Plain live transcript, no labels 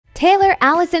Taylor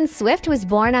Alison Swift was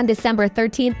born on December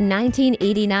 13,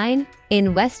 1989,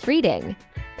 in West Reading,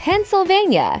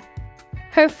 Pennsylvania.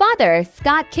 Her father,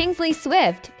 Scott Kingsley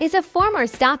Swift, is a former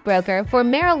stockbroker for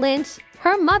Merrill Lynch.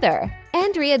 Her mother,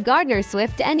 Andrea Gardner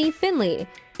Swift Finley,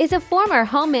 is a former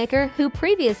homemaker who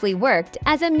previously worked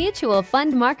as a mutual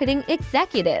fund marketing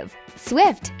executive.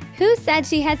 Swift, who said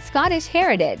she had Scottish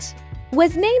heritage,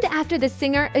 was named after the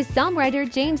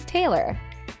singer-songwriter James Taylor.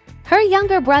 Her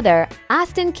younger brother,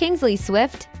 Austin Kingsley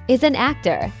Swift, is an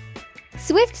actor.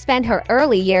 Swift spent her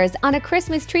early years on a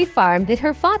Christmas tree farm that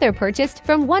her father purchased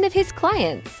from one of his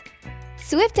clients.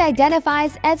 Swift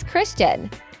identifies as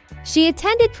Christian. She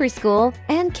attended preschool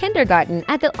and kindergarten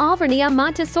at the Alvernia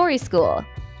Montessori School,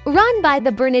 run by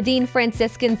the Bernardine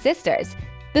Franciscan Sisters,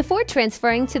 before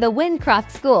transferring to the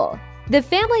Wincroft School. The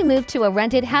family moved to a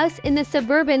rented house in the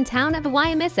suburban town of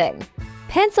Wyomissing,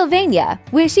 Pennsylvania,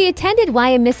 where she attended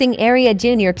Wyomissing Area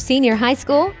Junior-Senior High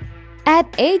School. At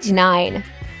age 9,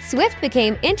 Swift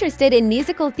became interested in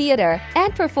musical theater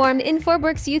and performed in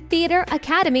Faubourg's Youth Theater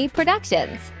Academy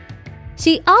productions.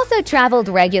 She also traveled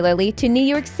regularly to New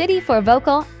York City for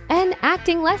vocal and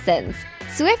acting lessons.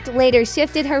 Swift later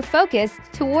shifted her focus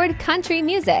toward country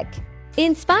music,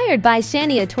 inspired by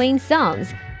Shania Twain's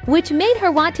songs, which made her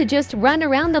want to just run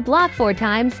around the block 4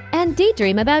 times and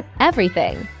daydream about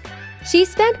everything. She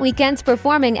spent weekends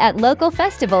performing at local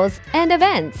festivals and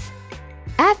events.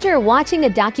 After watching a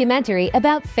documentary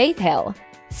about Faith Hill,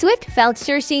 Swift felt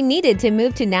sure she needed to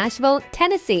move to Nashville,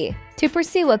 Tennessee, to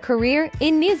pursue a career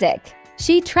in music.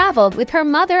 She traveled with her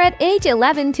mother at age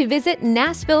 11 to visit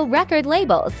Nashville record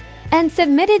labels and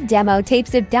submitted demo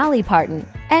tapes of Dolly Parton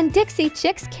and Dixie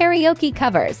Chicks karaoke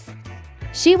covers.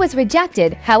 She was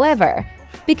rejected, however,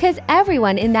 because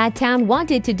everyone in that town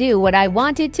wanted to do what I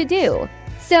wanted to do.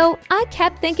 So I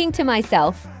kept thinking to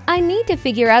myself, I need to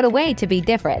figure out a way to be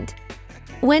different.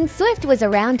 When Swift was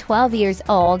around 12 years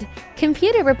old,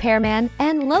 computer repairman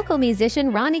and local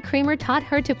musician Ronnie Creamer taught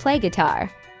her to play guitar.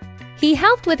 He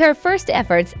helped with her first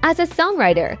efforts as a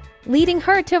songwriter, leading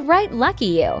her to write Lucky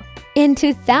You. In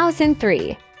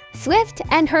 2003, Swift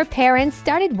and her parents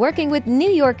started working with New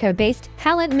Yorker-based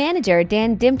talent manager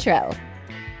Dan Dimtro.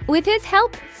 With his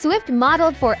help, Swift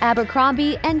modeled for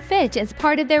Abercrombie & Fitch as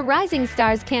part of their Rising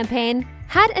Stars campaign,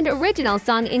 had an original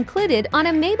song included on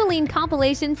a Maybelline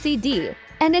compilation CD,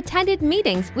 and attended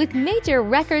meetings with major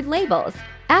record labels.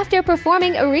 After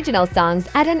performing original songs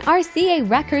at an RCA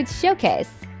Records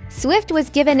showcase, Swift was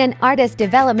given an artist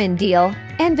development deal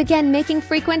and began making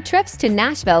frequent trips to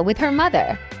Nashville with her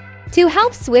mother. To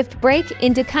help Swift break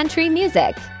into country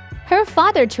music, her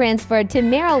father transferred to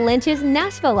Merrill Lynch's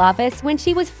Nashville office when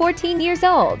she was 14 years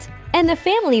old, and the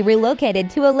family relocated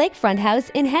to a lakefront house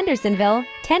in Hendersonville,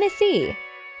 Tennessee.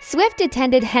 Swift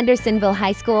attended Hendersonville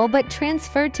High School but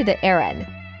transferred to the Aaron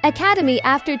Academy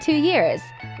after 2 years,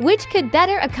 which could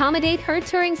better accommodate her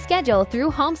touring schedule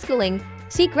through homeschooling.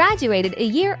 She graduated a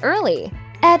year early.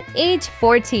 At age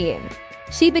 14,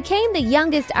 she became the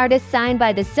youngest artist signed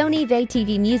by the Sony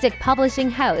VTV Music Publishing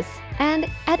House, and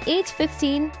at age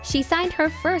 15, she signed her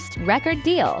first record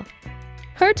deal.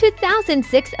 Her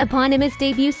 2006 eponymous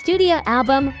debut studio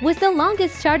album was the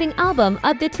longest charting album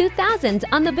of the 2000s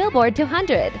on the Billboard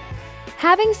 200,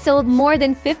 having sold more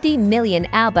than 50 million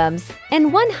albums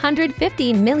and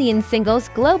 150 million singles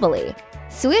globally.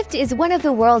 Swift is one of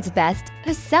the world's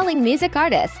best-selling music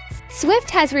artists.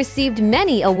 Swift has received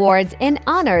many awards and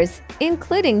honors,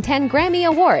 including 10 Grammy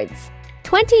Awards,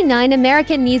 29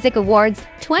 American Music Awards,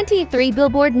 23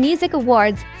 Billboard Music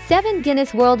Awards, 7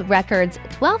 Guinness World Records,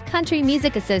 12 Country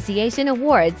Music Association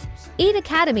Awards, 8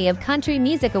 Academy of Country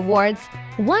Music Awards,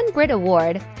 1 Brit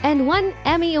Award, and 1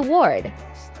 Emmy Award.